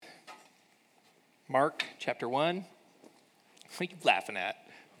Mark chapter 1. What are you laughing at?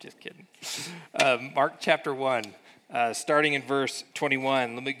 Just kidding. Mark chapter 1, starting in verse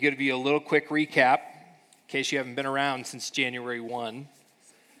 21. Let me give you a little quick recap in case you haven't been around since January 1.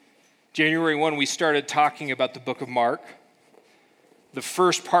 January 1, we started talking about the book of Mark. The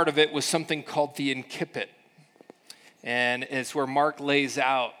first part of it was something called the incipit. And it's where Mark lays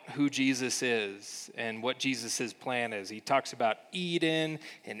out who Jesus is and what Jesus' plan is. He talks about Eden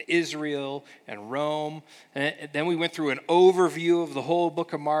and Israel and Rome. And then we went through an overview of the whole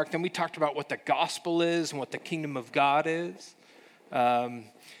book of Mark. Then we talked about what the gospel is and what the kingdom of God is.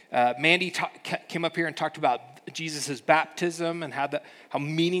 Mandy came up here and talked about Jesus' baptism and how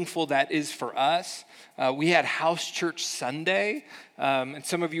meaningful that is for us. We had House Church Sunday, and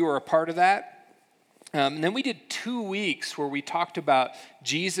some of you are a part of that. And then we did 2 weeks where we talked about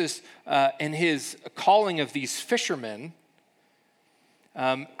Jesus and his calling of these fishermen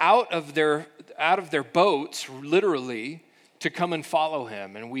out of their boats, literally, to come and follow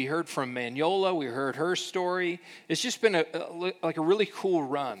him. And we heard from Maniola, we heard her story. It's just been a really cool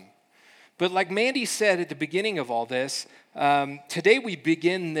run. But like Mandy said at the beginning of all this, today we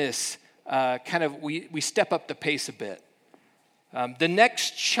begin this we step up the pace a bit. The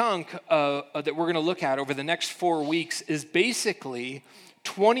next chunk that we're going to look at over the next 4 weeks is basically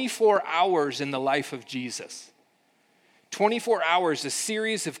 24 hours in the life of Jesus. 24 hours, a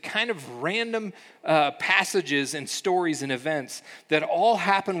series of kind of random passages and stories and events that all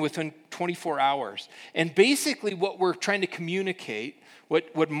happen within 24 hours. And basically what we're trying to communicate,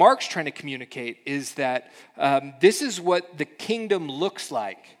 what Mark's trying to communicate is that this is what the kingdom looks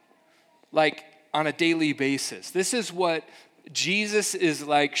like on a daily basis. This is what Jesus is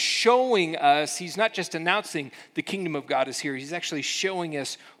like showing us. He's not just announcing the kingdom of God is here. He's actually showing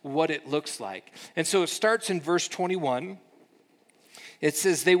us what it looks like. And so it starts in verse 21. It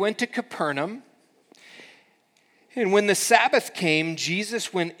says, they went to Capernaum. And when the Sabbath came,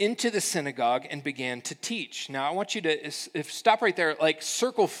 Jesus went into the synagogue and began to teach. Now I want you to stop right there,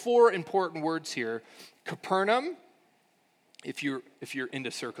 circle 4 important words here. Capernaum, if you're into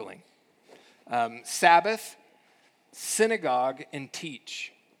circling. Sabbath, synagogue, and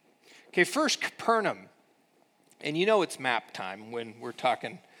teach. Okay, first, Capernaum. And you know it's map time when we're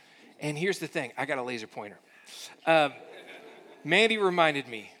talking. And here's the thing. I got a laser pointer. Mandy reminded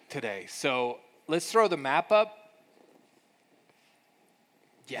me today. So let's throw the map up.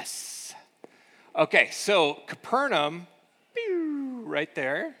 Yes. Okay, so Capernaum, right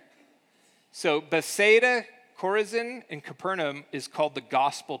there. So Bethsaida, Chorazin, and Capernaum is called the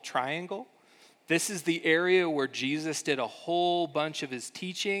Gospel Triangle. This is the area where Jesus did a whole bunch of his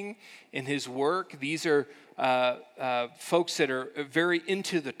teaching and his work. These are folks that are very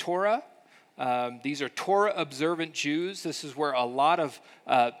into the Torah. These are Torah-observant Jews. This is where a lot of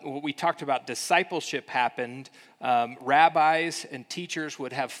what we talked about discipleship happened. Rabbis and teachers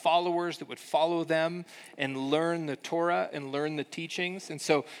would have followers that would follow them and learn the Torah and learn the teachings. And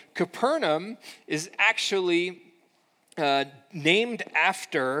so Capernaum is actually named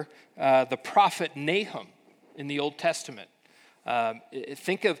after the prophet Nahum in the Old Testament.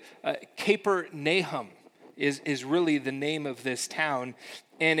 Think of Caper Nahum is really the name of this town,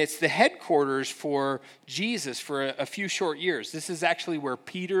 and it's the headquarters for Jesus for a few short years. This is actually where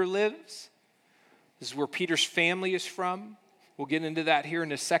Peter lives. This is where Peter's family is from. We'll get into that here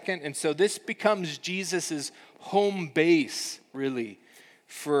in a second. And so this becomes Jesus's home base, really,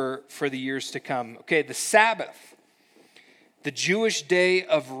 for the years to come. Okay, the Sabbath, the Jewish day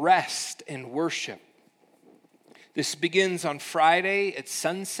of rest and worship. This begins on Friday at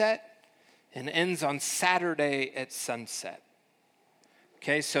sunset and ends on Saturday at sunset.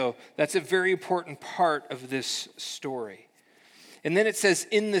 Okay, so that's a very important part of this story. And then it says,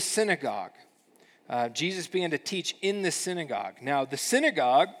 in the synagogue. Jesus began to teach in the synagogue. Now, the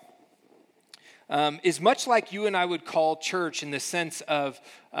synagogue is much like you and I would call church in the sense of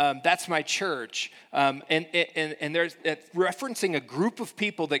that's my church. And there's referencing a group of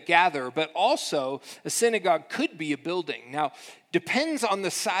people that gather, but also a synagogue could be a building. Now, depends on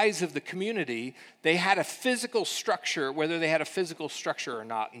the size of the community. They had a physical structure, whether they had a physical structure or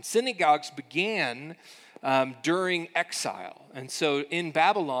not. And synagogues began during exile. And so in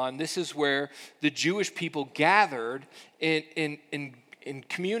Babylon, this is where the Jewish people gathered in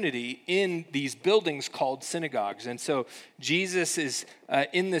community in these buildings called synagogues. And so Jesus is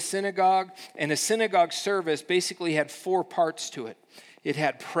in the synagogue, and a synagogue service basically had 4 parts to it. It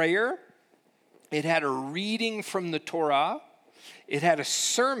had prayer, it had a reading from the Torah, it had a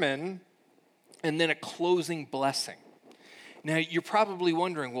sermon, and then a closing blessing. Now, you're probably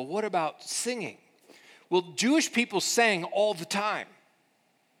wondering, well, what about singing? Well, Jewish people sang all the time.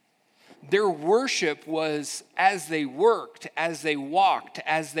 their worship was as they worked, as they walked,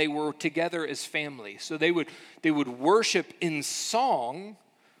 as they were together as family. So they would worship in song,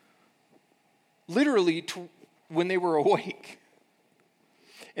 literally when they were awake.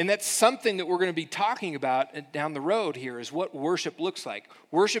 And that's something that we're going to be talking about down the road here, is what worship looks like.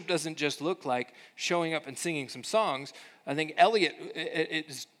 Worship doesn't just look like showing up and singing some songs. I think Elliot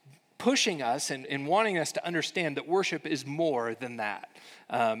is pushing us and wanting us to understand that worship is more than that.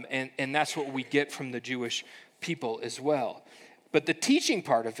 And that's what we get from the Jewish people as well. But the teaching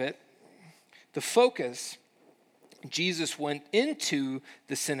part of it, the focus, Jesus went into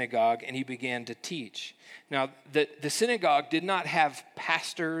the synagogue and he began to teach. Now, the synagogue did not have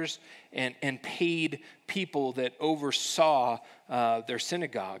pastors and paid people that oversaw their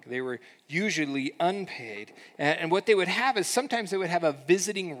synagogue. They were usually unpaid. And what they would have is sometimes they would have a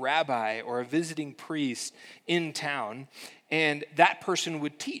visiting rabbi or a visiting priest in town, and that person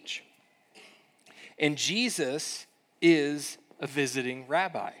would teach. And Jesus is a visiting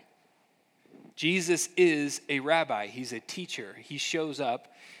rabbi. Jesus is a rabbi. He's a teacher. He shows up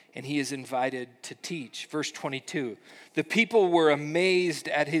and he is invited to teach. Verse 22, the people were amazed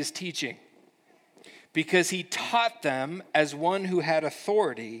at his teaching because he taught them as one who had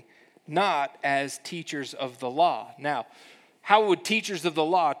authority, not as teachers of the law. Now, how would teachers of the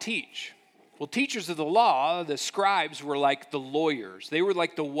law teach? Well, teachers of the law, the scribes, were like the lawyers. They were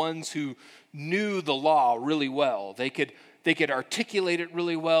like the ones who knew the law really well. They could articulate it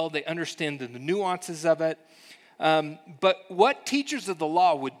really well. They understand the nuances of it. But what teachers of the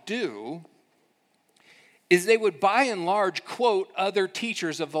law would do is they would by and large quote other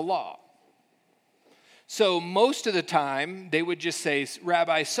teachers of the law. So most of the time they would just say,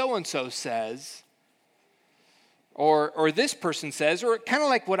 Rabbi so-and-so says, or this person says, or kind of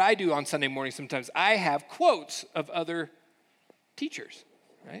like what I do on Sunday morning sometimes. I have quotes of other teachers,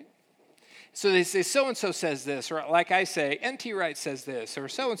 right? So they say, so-and-so says this, or like I say, N.T. Wright says this, or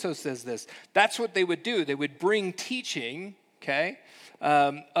so-and-so says this. That's what they would do. They would bring teaching, okay,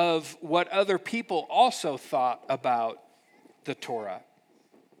 of what other people also thought about the Torah.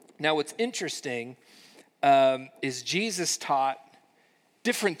 Now, what's interesting is Jesus taught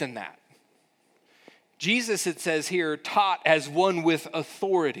different than that. Jesus, it says here, taught as one with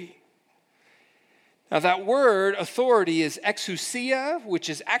authority. Now, that word, authority, is exousia, which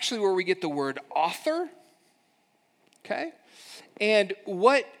is actually where we get the word author, okay? And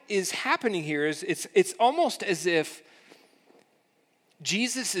what is happening here is it's almost as if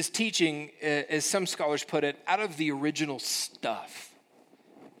Jesus is teaching, as some scholars put it, out of the original stuff.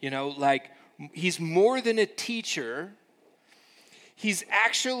 You know, like he's more than a teacher. He's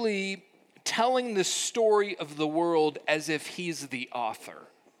actually telling the story of the world as if he's the author.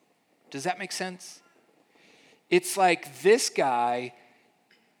 Does that make sense? It's like this guy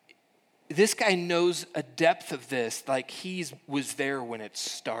knows a depth of this, like he was there when it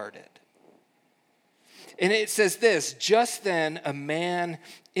started. And it says this, just then a man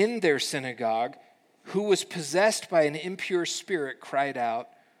in their synagogue who was possessed by an impure spirit cried out,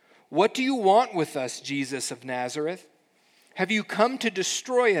 "What do you want with us, Jesus of Nazareth? Have you come to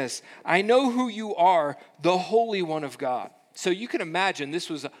destroy us? I know who you are, the Holy One of God." So you can imagine this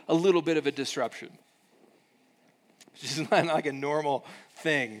was a little bit of a disruption. It's just not like a normal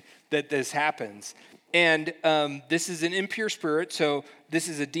thing that this happens. And this is an impure spirit, so this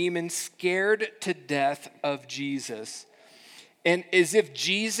is a demon scared to death of Jesus. And as if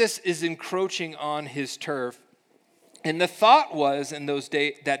Jesus is encroaching on his turf. And the thought was in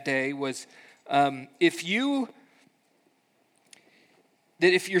that day was if your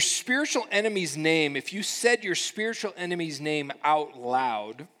spiritual enemy's name, if you said your spiritual enemy's name out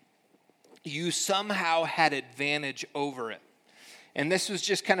loud, you somehow had advantage over it. And this was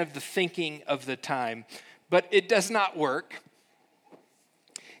just kind of the thinking of the time. But it does not work.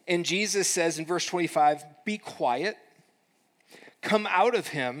 And Jesus says in verse 25, "Be quiet, come out of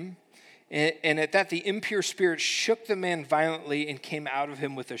him." And at that, the impure spirit shook the man violently and came out of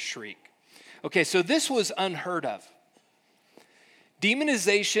him with a shriek. Okay, so this was unheard of.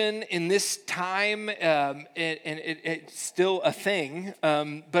 Demonization in this time, and it's still a thing,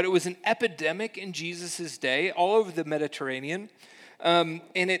 but it was an epidemic in Jesus' day all over the Mediterranean, and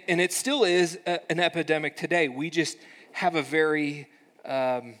it still is an epidemic today. We just have a very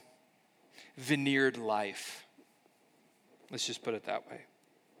veneered life. Let's just put it that way.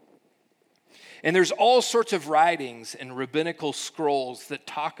 And there's all sorts of writings and rabbinical scrolls that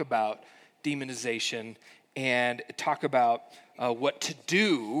talk about demonization and talk about what to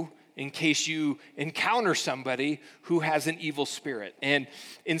do in case you encounter somebody who has an evil spirit. And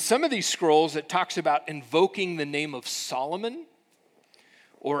in some of these scrolls, it talks about invoking the name of Solomon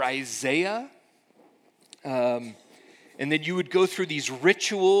or Isaiah. And then you would go through these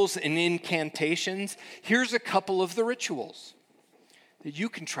rituals and incantations. Here's a couple of the rituals that you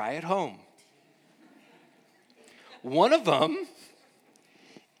can try at home. One of them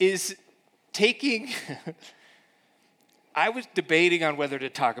is taking, I was debating on whether to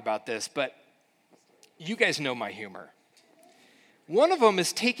talk about this, but you guys know my humor. One of them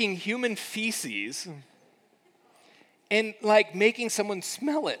is taking human feces and like making someone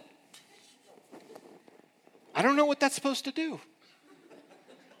smell it. I don't know what that's supposed to do.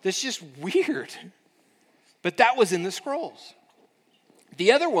 That's just weird. But that was in the scrolls.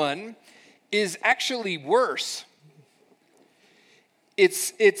 The other one is actually worse.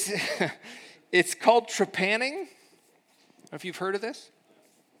 It's called trepanning. I don't know if you've heard of this.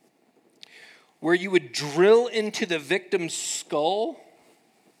 Where you would drill into the victim's skull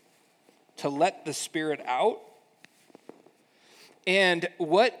to let the spirit out. And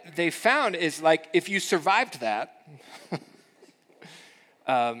what they found is, like, if you survived that,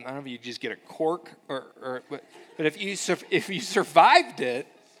 I don't know if you just get a cork, but if you survived it,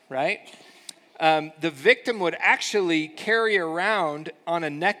 right, the victim would actually carry around on a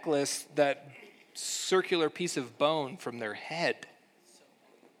necklace that circular piece of bone from their head,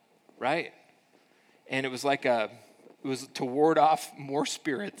 right? And it was it was to ward off more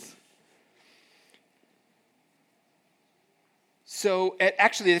spirits. So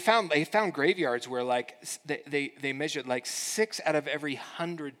actually, they found graveyards where like they measured like 6 out of every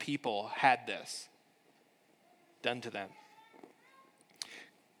 100 people had this done to them.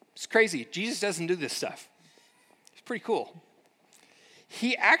 It's crazy. Jesus doesn't do this stuff. It's pretty cool.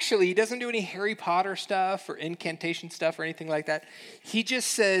 He doesn't do any Harry Potter stuff or incantation stuff or anything like that. He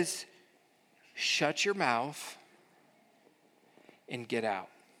just says, shut your mouth and get out.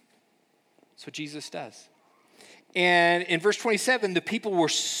 That's what Jesus does. And in verse 27, the people were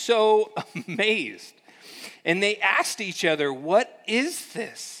so amazed. And they asked each other, what is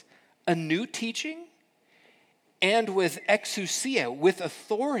this? A new teaching? And with exousia, with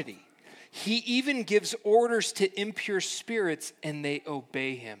authority. He even gives orders to impure spirits, and they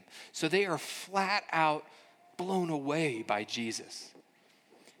obey him. So they are flat out blown away by Jesus.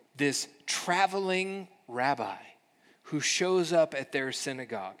 This traveling rabbi who shows up at their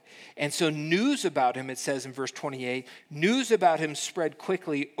synagogue. And so news about him, it says in verse 28, news about him spread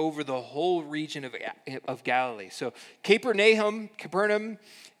quickly over the whole region of Galilee. So Capernaum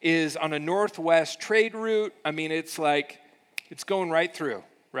is on a northwest trade route. I mean, it's going right through,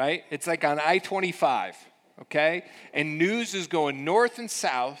 right? It's like on I-25, okay? And news is going north and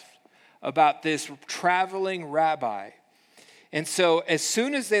south about this traveling rabbi. And so as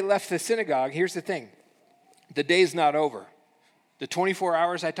soon as they left the synagogue, here's the thing. The day's not over. The 24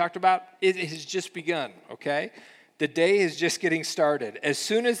 hours I talked about, it has just begun, okay? The day is just getting started. As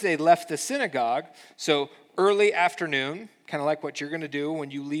soon as they left the synagogue, so early afternoon, kind of like what you're going to do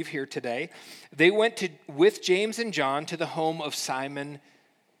when you leave here today, they went with James and John to the home of Simon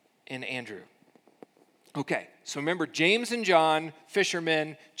and Andrew. Okay, so remember, James and John,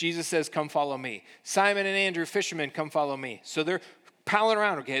 fishermen, Jesus says, come follow me. Simon and Andrew, fishermen, come follow me. So they're palling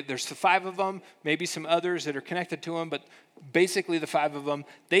around, okay? There's the 5 of them, maybe some others that are connected to them, but basically the 5 of them.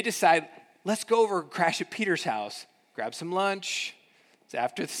 They decide, let's go over and crash at Peter's house, grab some lunch. It's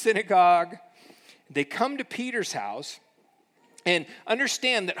after the synagogue. They come to Peter's house, and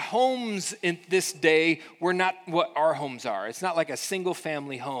understand that homes in this day were not what our homes are. It's not like a single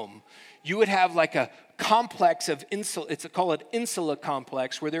family home. You would have like a complex of it's called an insula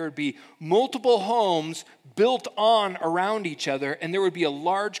complex, where there would be multiple homes built on around each other, and there would be a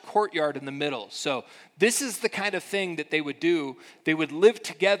large courtyard in the middle. So this is the kind of thing that they would do. They would live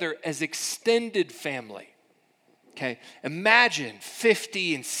together as extended family. Okay, imagine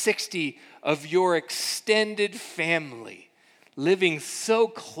 50 and 60 of your extended family living so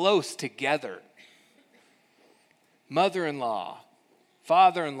close together. Mother-in-law,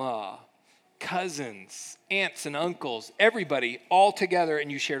 father-in-law, cousins, aunts and uncles, everybody all together,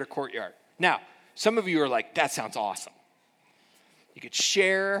 and you shared a courtyard. Now, some of you are like, that sounds awesome. You could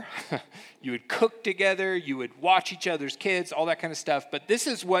share, you would cook together, you would watch each other's kids, all that kind of stuff. But this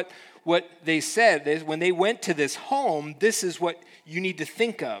is what they said. When they went to this home, this is what you need to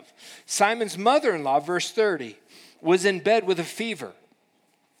think of. Simon's mother-in-law, verse 30, was in bed with a fever.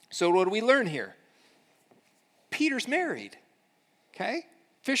 So what do we learn here? Peter's married, okay?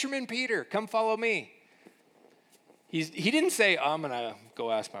 Fisherman Peter, come follow me. He didn't say, I'm going to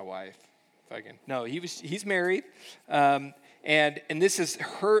go ask my wife if I can. No, he's married. And this is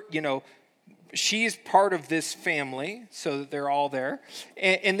her, she's part of this family, so they're all there.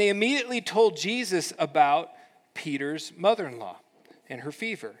 And they immediately told Jesus about Peter's mother-in-law. and her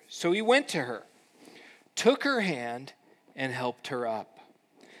fever. So he went to her, took her hand, and helped her up.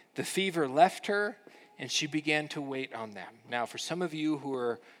 The fever left her, and she began to wait on them. Now, for some of you who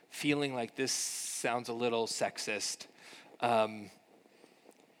are feeling like this sounds a little sexist,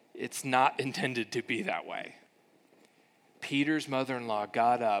 it's not intended to be that way. Peter's mother-in-law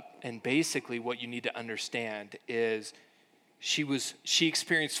got up, and basically what you need to understand is she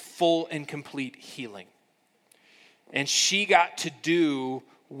experienced full and complete healing. And she got to do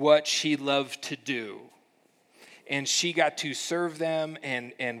what she loved to do. And she got to serve them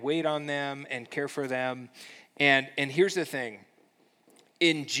and wait on them and care for them. And here's the thing.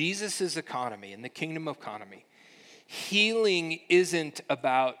 In Jesus' economy, in the kingdom economy, healing isn't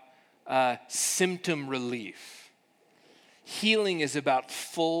about symptom relief. Healing is about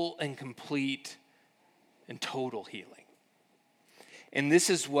full and complete and total healing. And this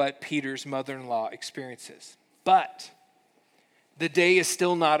is what Peter's mother-in-law experiences. But the day is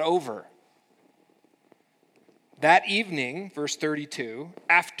still not over. That evening, verse 32,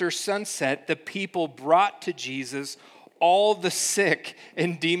 after sunset, the people brought to Jesus all the sick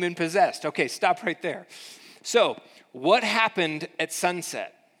and demon-possessed. Okay, stop right there. So, what happened at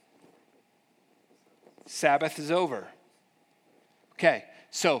sunset? Sabbath is over. Okay,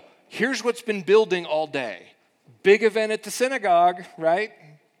 so here's what's been building all day. Big event at the synagogue, right?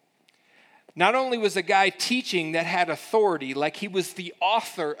 Not only was a guy teaching that had authority, like he was the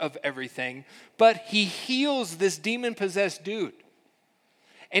author of everything, but he heals this demon-possessed dude.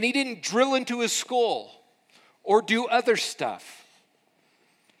 And he didn't drill into his skull or do other stuff.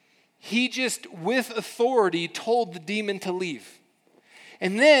 He just, with authority, told the demon to leave.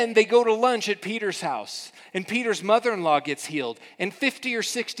 And then they go to lunch at Peter's house, and Peter's mother-in-law gets healed, and 50 or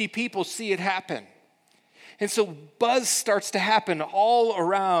 60 people see it happen. And so buzz starts to happen all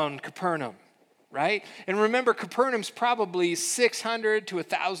around Capernaum, right? And remember, Capernaum's probably 600 to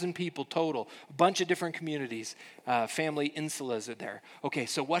 1,000 people total, a bunch of different communities, family insulas are there. Okay,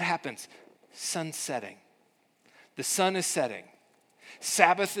 so what happens? Sun setting. The sun is setting.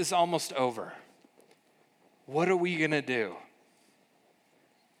 Sabbath is almost over. What are we going to do?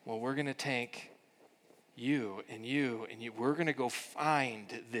 Well, we're going to take you and you and you. We're going to go find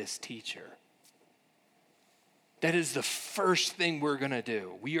this teacher. That is the first thing we're going to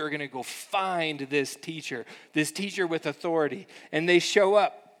do. We are going to go find this teacher with authority. And they show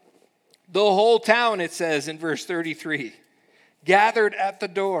up. The whole town, it says in verse 33, gathered at the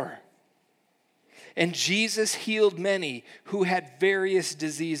door. And Jesus healed many who had various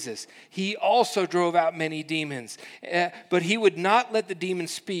diseases. He also drove out many demons. But he would not let the demons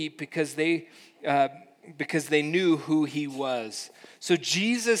speak because they knew who he was. So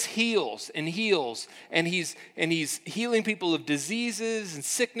Jesus heals, and he's healing people of diseases and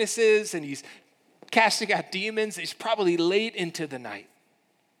sicknesses, and he's casting out demons. It's probably late into the night.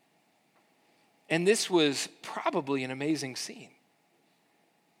 And this was probably an amazing scene.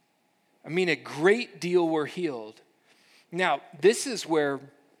 I mean, a great deal were healed. Now, this is where,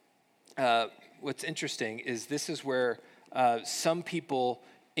 what's interesting is this is where some people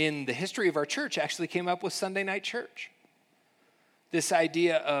in the history of our church actually came up with Sunday night church. This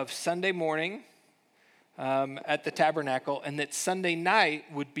idea of Sunday morning at the tabernacle, and that Sunday night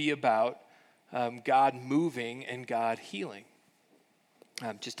would be about God moving and God healing.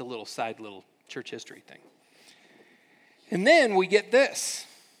 Just a little church history thing. And then we get this.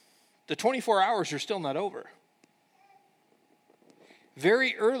 The 24 hours are still not over.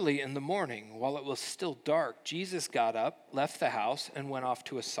 Very early in the morning, while it was still dark, Jesus got up, left the house, and went off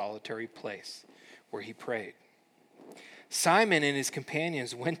to a solitary place where he prayed. Simon and his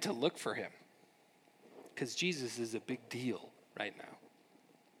companions went to look for him because Jesus is a big deal right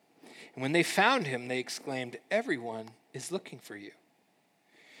now. And when they found him, they exclaimed, "Everyone is looking for you."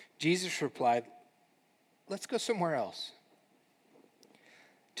 Jesus replied, "Let's go somewhere else,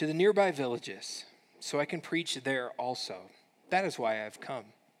 to the nearby villages, so I can preach there also. That is why I have come."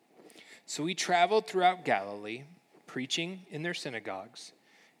 So he traveled throughout Galilee, preaching in their synagogues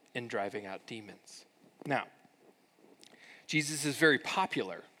and driving out demons. Now, Jesus is very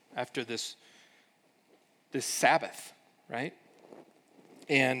popular after this Sabbath, right?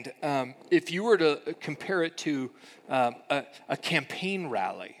 And if you were to compare it to a campaign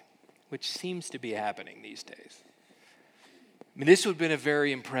rally, which seems to be happening these days, I mean, this would have been a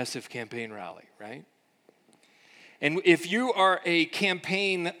very impressive campaign rally, right? And if you are a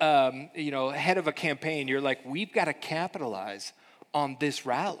campaign, head of a campaign, you're like, we've got to capitalize on this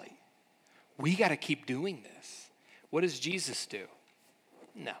rally. We got to keep doing this. What does Jesus do?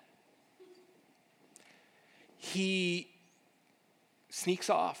 No. He sneaks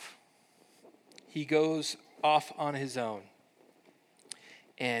off. He goes off on his own.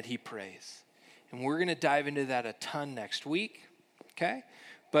 and he prays. And we're going to dive into that a ton next week, okay?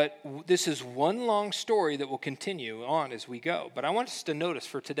 But this is one long story that will continue on as we go. But I want us to notice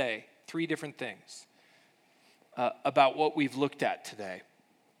for today 3 different things about what we've looked at today.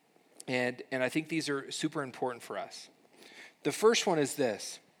 And I think these are super important for us. The first one is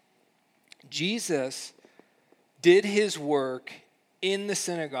this. Jesus did his work in the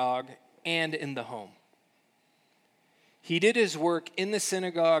synagogue and in the home. He did his work in the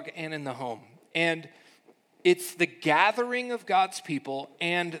synagogue and in the home. And it's the gathering of God's people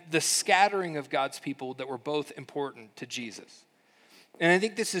and the scattering of God's people that were both important to Jesus. And I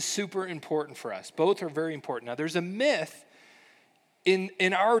think this is super important for us. Both are very important. Now, there's a myth in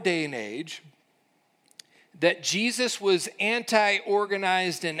our day and age that Jesus was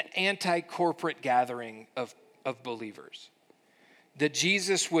anti-organized and anti-corporate gathering of believers. That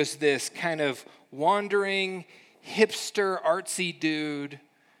Jesus was this kind of wandering, hipster, artsy dude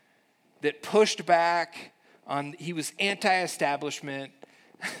that pushed back on, he was anti-establishment,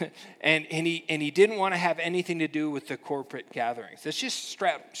 and he didn't want to have anything to do with the corporate gatherings. That's just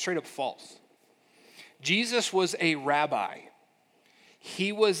straight up false. Jesus was a rabbi.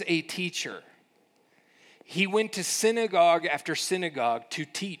 He was a teacher. He went to synagogue after synagogue to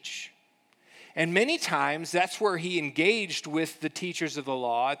teach. And many times that's where he engaged with the teachers of the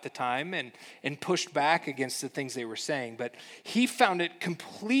law at the time and pushed back against the things they were saying. But he found it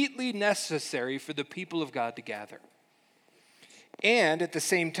completely necessary for the people of God to gather. And at the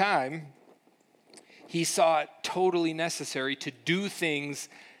same time, he saw it totally necessary to do things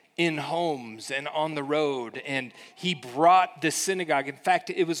in homes and on the road. And he brought the synagogue. In fact,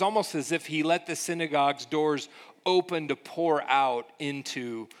 it was almost as if he let the synagogue's doors open to pour out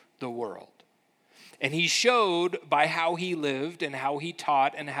into the world. And he showed by how he lived and how he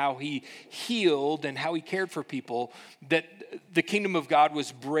taught and how he healed and how he cared for people that the kingdom of God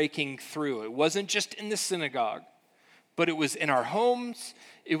was breaking through. It wasn't just in the synagogue, but it was in our homes,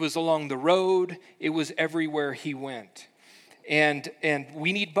 it was along the road, it was everywhere he went. And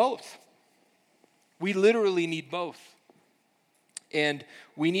we need both. We literally need both. And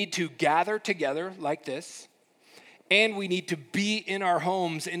we need to gather together like this. And we need to be in our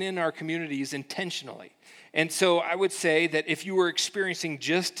homes and in our communities intentionally. And so I would say that if you were experiencing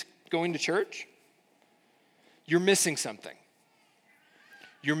just going to church, you're missing something.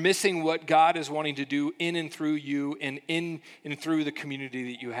 You're missing what God is wanting to do in and through you and in and through the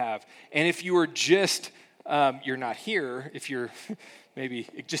community that you have. And if you are just, you're not here, if you're maybe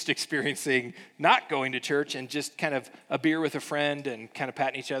just experiencing not going to church and just kind of a beer with a friend and kind of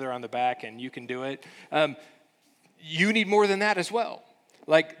patting each other on the back and you can do it, you need more than that as well.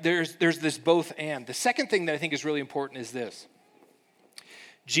 Like there's this both and. The second thing that I think is really important is this.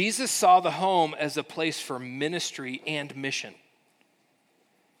 Jesus saw the home as a place for ministry and mission.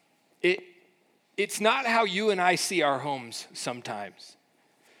 It's not how you and I see our homes sometimes.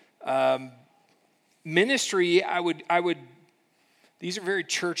 Ministry, I would. These are very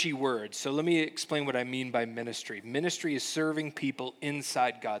churchy words, so let me explain what I mean by ministry. Ministry is serving people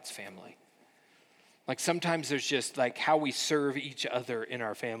inside God's family. Like sometimes there's just like how we serve each other in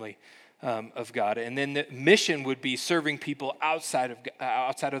our family of God. And then the mission would be serving people outside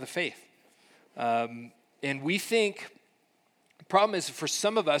of the faith. And we think, the problem is for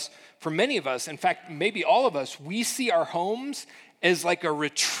some of us, for many of us, in fact, maybe all of us, we see our homes as like a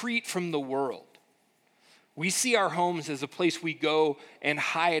retreat from the world. We see our homes as a place we go and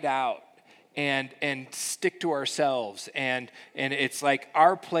hide out and stick to ourselves. And it's like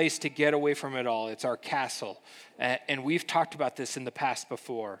our place to get away from it all. It's our castle. And we've talked about this in the past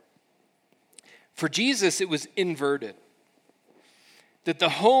before. For Jesus, it was inverted. That the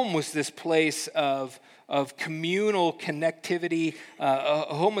home was this place of communal connectivity.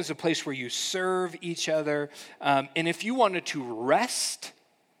 A home is a place where you serve each other. And if you wanted to rest,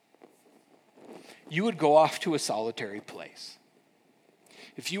 you would go off to a solitary place.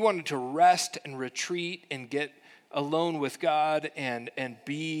 If you wanted to rest and retreat and get alone with God and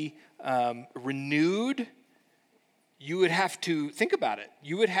be renewed, you would have to think about it.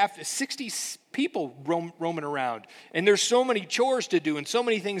 You would have 60 people roaming around. And there's so many chores to do and so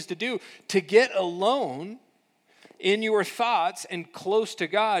many things to do. To get alone in your thoughts and close to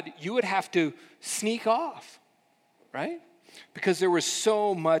God, you would have to sneak off, right? Because there was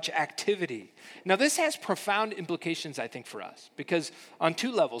so much activity. Now, this has profound implications, I think, for us. Because on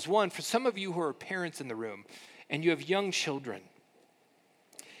 2 levels. One, for some of you who are parents in the room, and you have young children,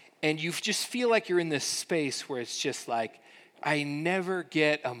 and you just feel like you're in this space where it's just like, I never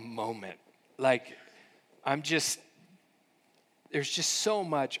get a moment. Like, there's just so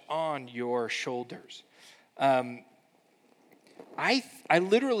much on your shoulders. I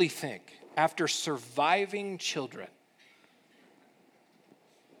literally think after surviving children,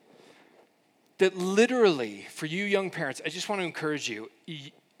 that literally, for you young parents, I just want to encourage you,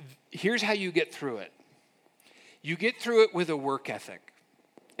 here's how you get through it. You get through it with a work ethic.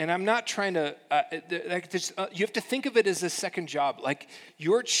 And I'm not trying to, you have to think of it as a second job. Like,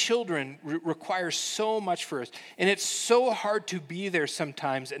 your children require so much for us. And it's so hard to be there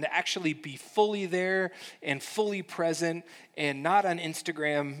sometimes and actually be fully there and fully present and not on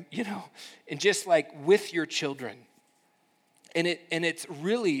Instagram, and just like with your children. And it's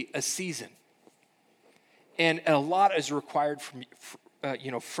really a season. And a lot is required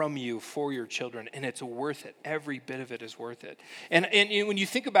from you for your children, and it's worth it. Every bit of it is worth it. And when you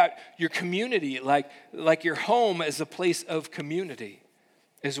think about your community, like your home as a place of community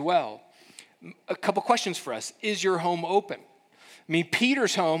as well, a couple questions for us. Is your home open? I mean,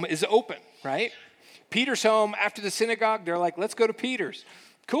 Peter's home is open, right? Peter's home, after the synagogue, they're like, let's go to Peter's.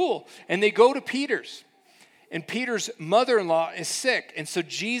 Cool. And they go to Peter's. And Peter's mother-in-law is sick. And so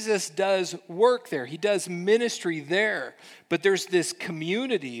Jesus does work there. He does ministry there. But there's this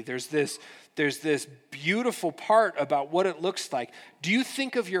community. There's this beautiful part about what it looks like. Do you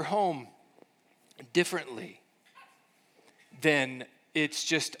think of your home differently than it's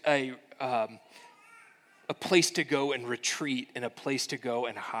just a place to go and retreat and a place to go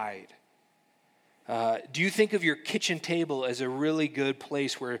and hide? Do you think of your kitchen table as a really good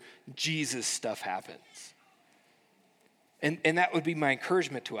place where Jesus stuff happens? And that would be my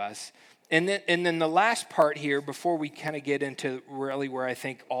encouragement to us. And then the last part here, before we kind of get into really where I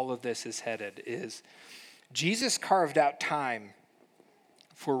think all of this is headed, is Jesus carved out time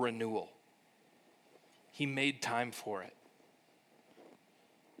for renewal. He made time for it.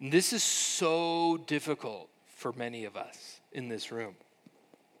 And this is so difficult for many of us in this room.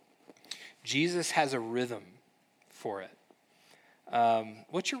 Jesus has a rhythm for it.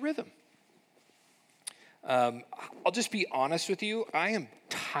 What's your rhythm? I'll just be honest with you. I am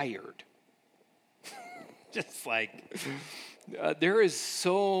tired. Just like, there is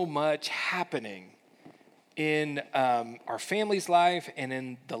so much happening in our family's life and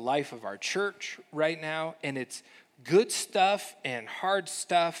in the life of our church right now. And it's good stuff and hard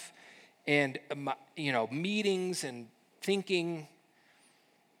stuff and, meetings and thinking.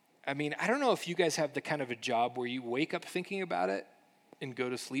 I mean, I don't know if you guys have the kind of a job where you wake up thinking about it and go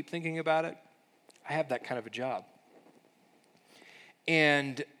to sleep thinking about it. I have that kind of a job.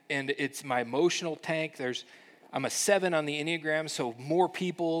 And it's my emotional tank. I'm a 7 on the Enneagram, so more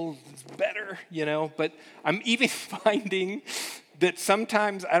people is better, But I'm even finding that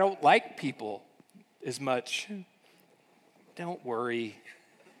sometimes I don't like people as much. Don't worry.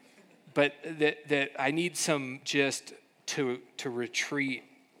 But that I need some just to retreat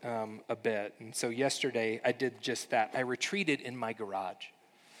a bit. And so yesterday I did just that. I retreated in my garage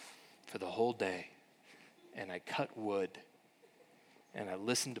for the whole day. And I cut wood, and I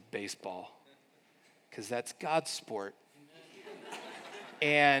listened to baseball, because that's God's sport.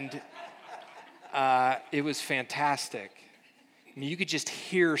 And it was fantastic. I mean, you could just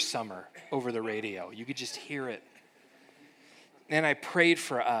hear summer over the radio. You could just hear it. And I prayed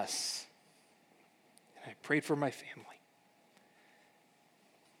for us. And I prayed for my family.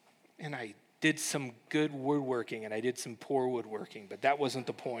 And I did some good woodworking, and I did some poor woodworking, but that wasn't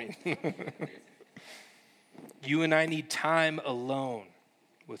the point. You and I need time alone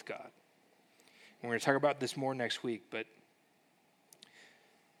with God. And we're going to talk about this more next week, but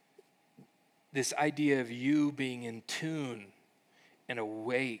this idea of you being in tune and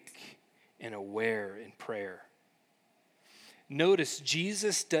awake and aware in prayer. Notice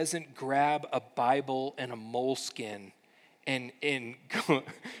Jesus doesn't grab a Bible and a moleskin and go,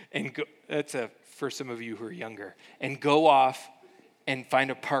 that's for some of you who are younger, and go off and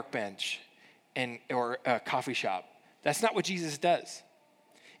find a park bench or a coffee shop. That's not what Jesus does.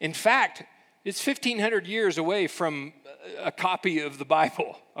 In fact, it's 1,500 years away from a copy of the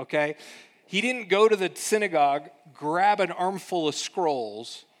Bible, okay? He didn't go to the synagogue, grab an armful of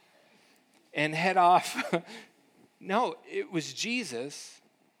scrolls, and head off. No, it was Jesus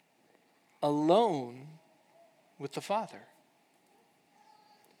alone with the Father.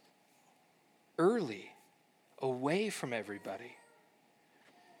 Early, away from everybody.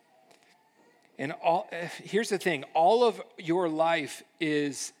 And here's the thing, all of your life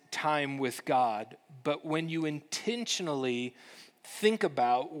is time with God, but when you intentionally think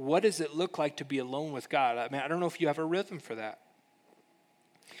about what does it look like to be alone with God, I mean, I don't know if you have a rhythm for that.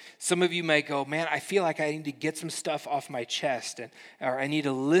 Some of you may go, man, I feel like I need to get some stuff off my chest, or I need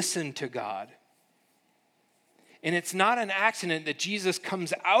to listen to God. And it's not an accident that Jesus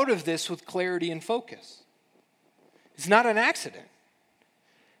comes out of this with clarity and focus. It's not an accident.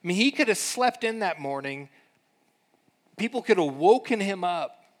 I mean, he could have slept in that morning. People could have woken him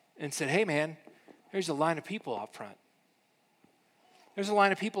up and said, hey, man, there's a line of people out front. There's a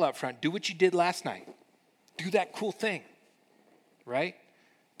line of people out front. Do what you did last night. Do that cool thing, right?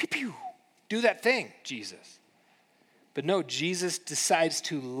 Pew, pew. Do that thing, Jesus. But no, Jesus decides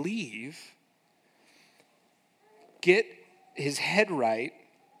to leave, get his head right.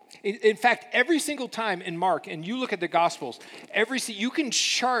 In fact, every single time in Mark, and you look at the Gospels, you can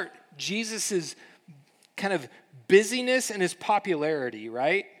chart Jesus's kind of busyness and his popularity,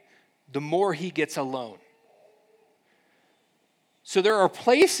 right? The more he gets alone. So there are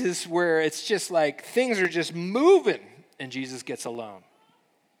places where it's just like things are just moving and Jesus gets alone.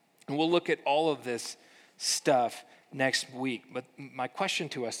 And we'll look at all of this stuff next week. But my question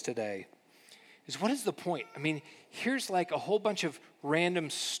to us today is, what is the point? I mean, here's like a whole bunch of random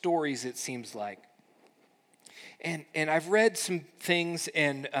stories, it seems like. And I've read some things,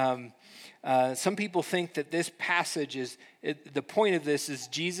 and some people think that this passage the point of this is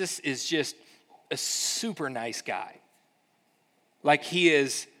Jesus is just a super nice guy. Like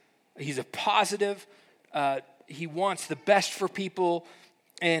he's a positive, he wants the best for people,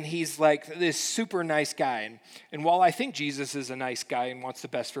 and he's like this super nice guy. And while I think Jesus is a nice guy and wants the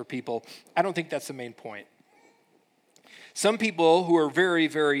best for people, I don't think that's the main point. Some people who are very,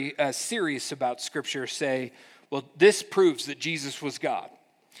 very serious about Scripture say, well, this proves that Jesus was God.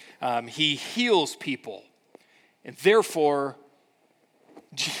 He heals people, and therefore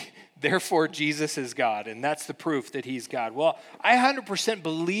Jesus is God, and that's the proof that he's God. Well, I 100%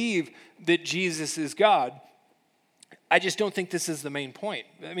 believe that Jesus is God. I just don't think this is the main point.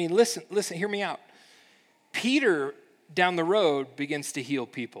 I mean, listen, hear me out. Peter, down the road, begins to heal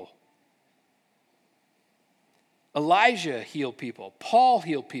people. Elijah healed people. Paul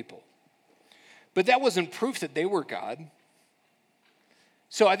healed people. But that wasn't proof that they were God.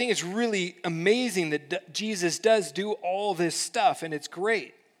 So I think it's really amazing that Jesus does do all this stuff, and it's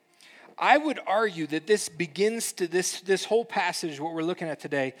great. I would argue that this begins to, this whole passage, what we're looking at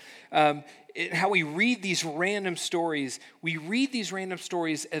today, how we read these random stories,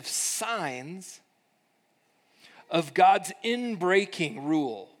 of signs of God's inbreaking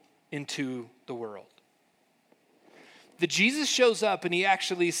rule into the world. That Jesus shows up and he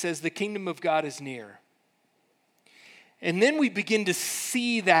actually says the kingdom of God is near. And then we begin to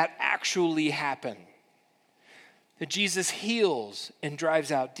see that actually happen. That Jesus heals and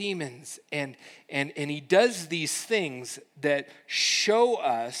drives out demons, and he does these things that show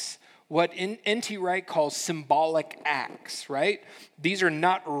us what N.T. Wright calls symbolic acts, right? These are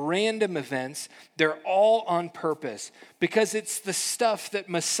not random events. They're all on purpose because it's the stuff that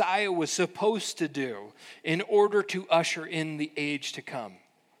Messiah was supposed to do in order to usher in the age to come,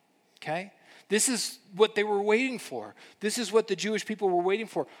 okay? This is what they were waiting for. This is what the Jewish people were waiting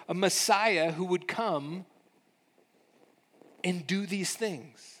for, a Messiah who would come and do these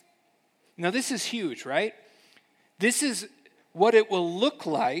things. Now, this is huge, right? This is what it will look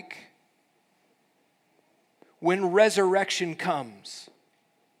like when resurrection comes.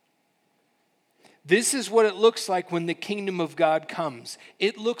 This is what it looks like when the kingdom of God comes.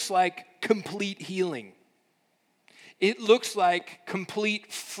 It looks like complete healing. It looks like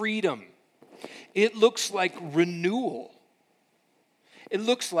complete freedom. It looks like renewal. It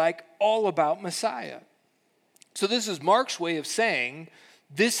looks like all about Messiah. So this is Mark's way of saying,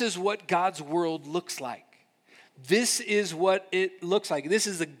 this is what God's world looks like. This is what it looks like. This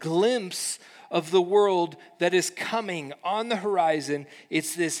is a glimpse of the world that is coming on the horizon.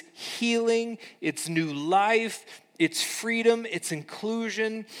 It's this healing, it's new life, it's freedom, it's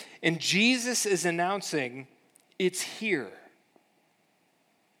inclusion. And Jesus is announcing, it's here.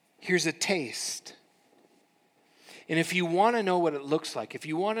 Here's a taste. And if you want to know what it looks like, if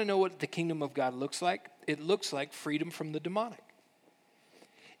you want to know what the kingdom of God looks like, it looks like freedom from the demonic.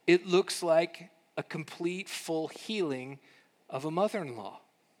 It looks like a complete, full healing of a mother-in-law.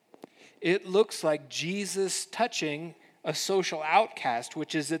 It looks like Jesus touching a social outcast,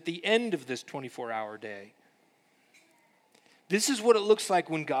 which is at the end of this 24-hour day. This is what it looks like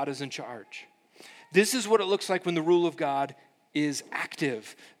when God is in charge. This is what it looks like when the rule of God is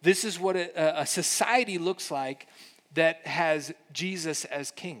active. This is what a society looks like that has Jesus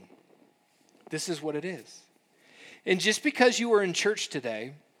as king. This is what it is. And just because you are in church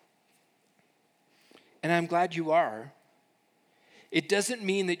today, and I'm glad you are, it doesn't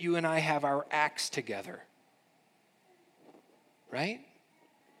mean that you and I have our acts together. Right?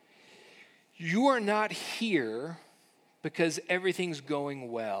 You are not here because everything's going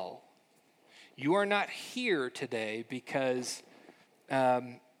well. You are not here today because,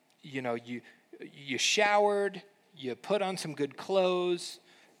 you showered, you put on some good clothes,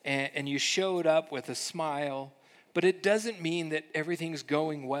 and you showed up with a smile, but it doesn't mean that everything's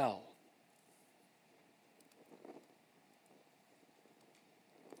going well.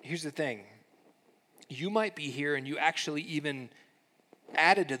 Here's the thing. You might be here and you actually even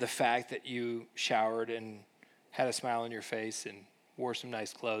added to the fact that you showered and had a smile on your face and wore some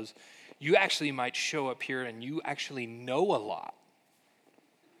nice clothes. You actually might show up here and you actually know a lot.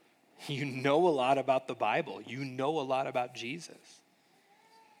 You know a lot about the Bible. You know a lot about Jesus.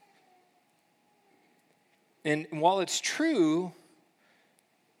 And while it's true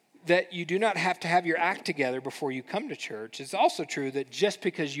that you do not have to have your act together before you come to church, it's also true that just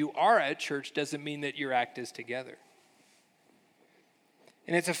because you are at church doesn't mean that your act is together.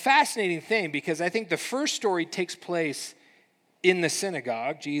 And it's a fascinating thing because I think the first story takes place in the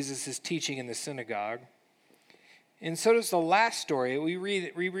synagogue. Jesus is teaching in the synagogue. And so does the last story. We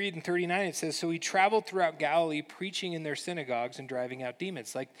read in 39, it says, so he traveled throughout Galilee, preaching in their synagogues and driving out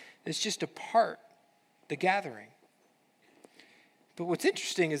demons. Like, it's just a part, the gathering. But what's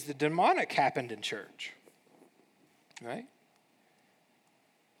interesting is the demonic happened in church, right?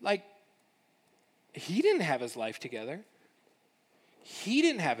 Like, he didn't have his life together. He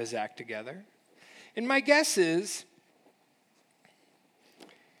didn't have his act together. And my guess is,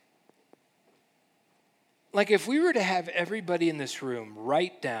 like if we were to have everybody in this room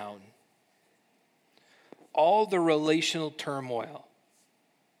write down all the relational turmoil,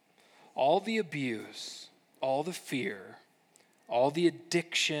 all the abuse, all the fear, all the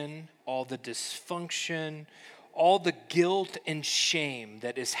addiction, all the dysfunction, all the guilt and shame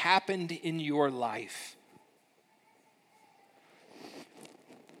that has happened in your life,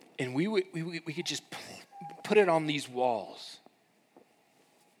 and we could just put it on these walls,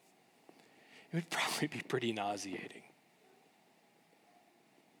 it would probably be pretty nauseating.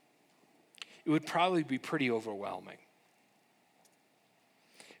 It would probably be pretty overwhelming.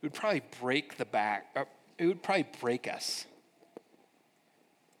 It would probably break the back. It would probably break us.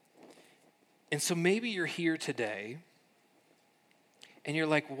 And so maybe you're here today and you're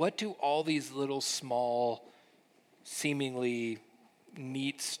like, what do all these little small, seemingly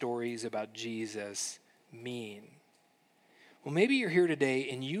neat stories about Jesus mean? Well, maybe you're here today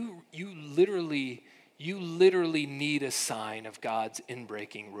and you literally need a sign of God's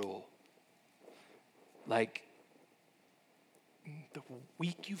inbreaking rule. Like the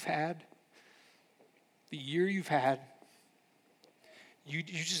week you've had, the year you've had, you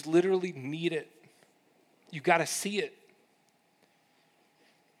just literally need it. You got to see it.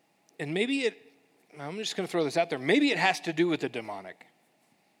 And maybe I'm just going to throw this out there, maybe it has to do with the demonic.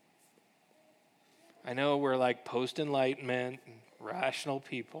 I know we're like post-enlightenment, rational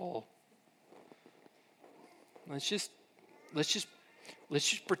people. Let's just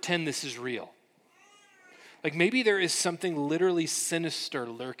pretend this is real. Like maybe there is something literally sinister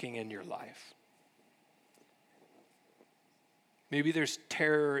lurking in your life. Maybe there's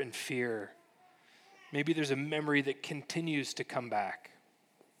terror and fear. Maybe there's a memory that continues to come back.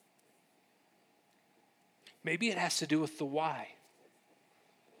 Maybe it has to do with the why.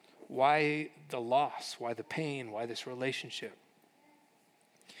 Why the loss? Why the pain? Why this relationship?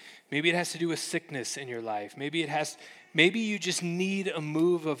 Maybe it has to do with sickness in your life. Maybe you just need a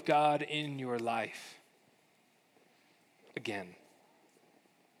move of God in your life. Again.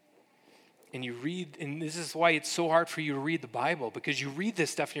 And you read, and this is why it's so hard for you to read the Bible, because you read this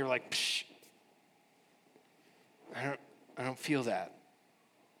stuff and you're like, psh, I don't feel that.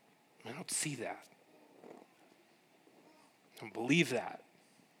 I don't see that. I don't believe that.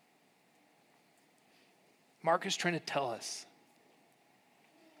 Mark is trying to tell us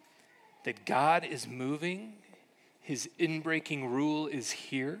that God is moving, his inbreaking rule is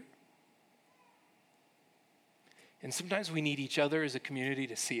here. And sometimes we need each other as a community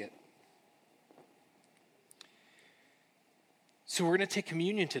to see it. So we're going to take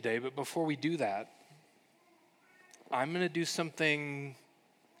communion today, but before we do that, I'm going to do something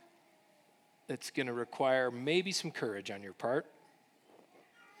that's going to require maybe some courage on your part.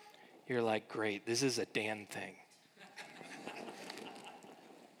 You're like, great, this is a Dan thing.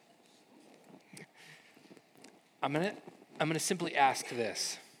 I'm going to simply ask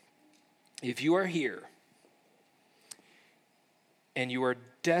this. If you are here and you are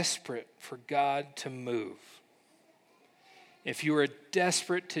desperate for God to move, if you are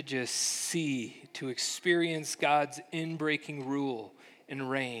desperate to just see, to experience God's inbreaking rule and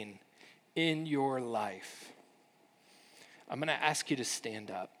reign in your life, I'm going to ask you to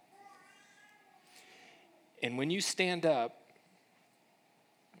stand up. And when you stand up,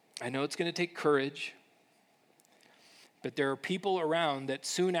 I know it's going to take courage, but there are people around that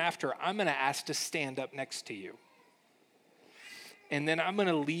soon after I'm going to ask to stand up next to you. And then I'm going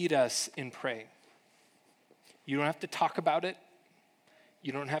to lead us in praying. You don't have to talk about it.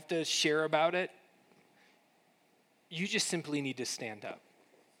 You don't have to share about it. You just simply need to stand up.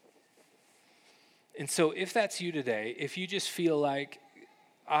 And so if that's you today, if you just feel like,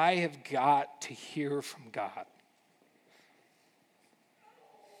 I have got to hear from God,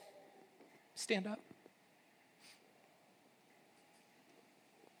 stand up.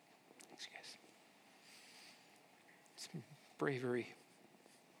 Thanks, guys. Some bravery.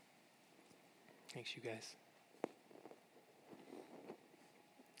 Thanks, you guys.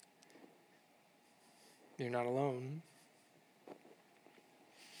 You're not alone.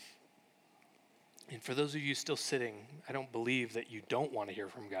 And for those of you still sitting, I don't believe that you don't want to hear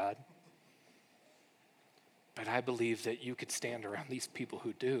from God. But I believe that you could stand around these people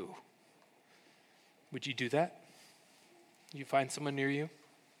who do. Would you do that? You find someone near you?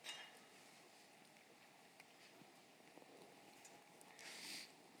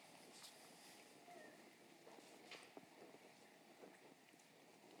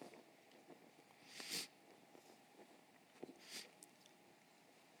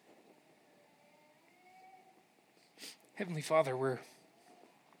 Heavenly Father, we're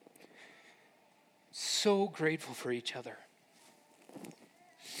so grateful for each other.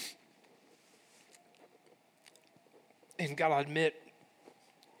 And God, I'll admit,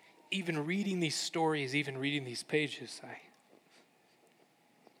 even reading these stories, even reading these pages,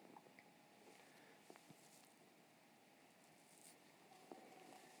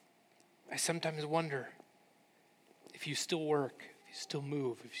 I sometimes wonder if you still work, if you still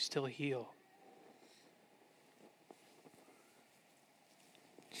move, if you still heal.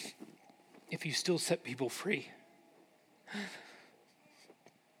 If you still set people free.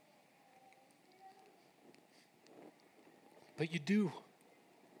 But you do.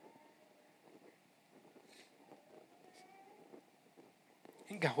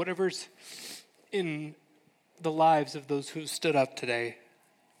 And God, whatever's in the lives of those who stood up today,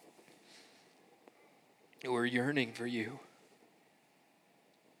 who are yearning for you,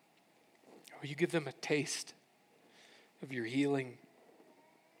 will you give them a taste of your healing,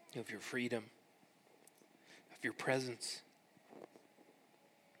 of your freedom, of your presence?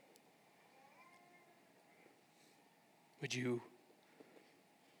 Would you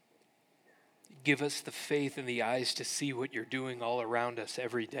give us the faith and the eyes to see what you're doing all around us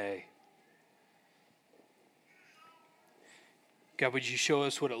every day? God, would you show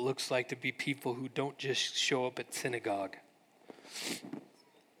us what it looks like to be people who don't just show up at synagogue,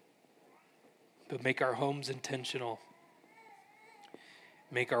 but make our homes intentional,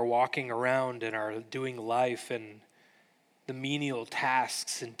 make our walking around and our doing life and the menial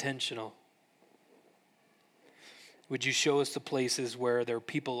tasks intentional. Would you show us the places where there are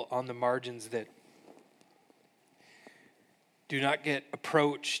people on the margins that do not get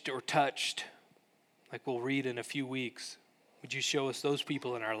approached or touched, like we'll read in a few weeks? Would you show us those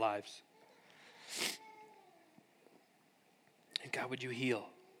people in our lives? And God, would you heal?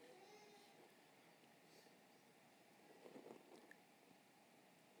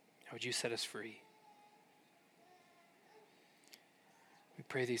 Would you set us free? We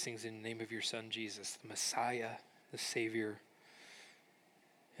pray these things in the name of your Son, Jesus, the Messiah, the Savior,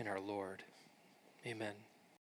 and our Lord. Amen.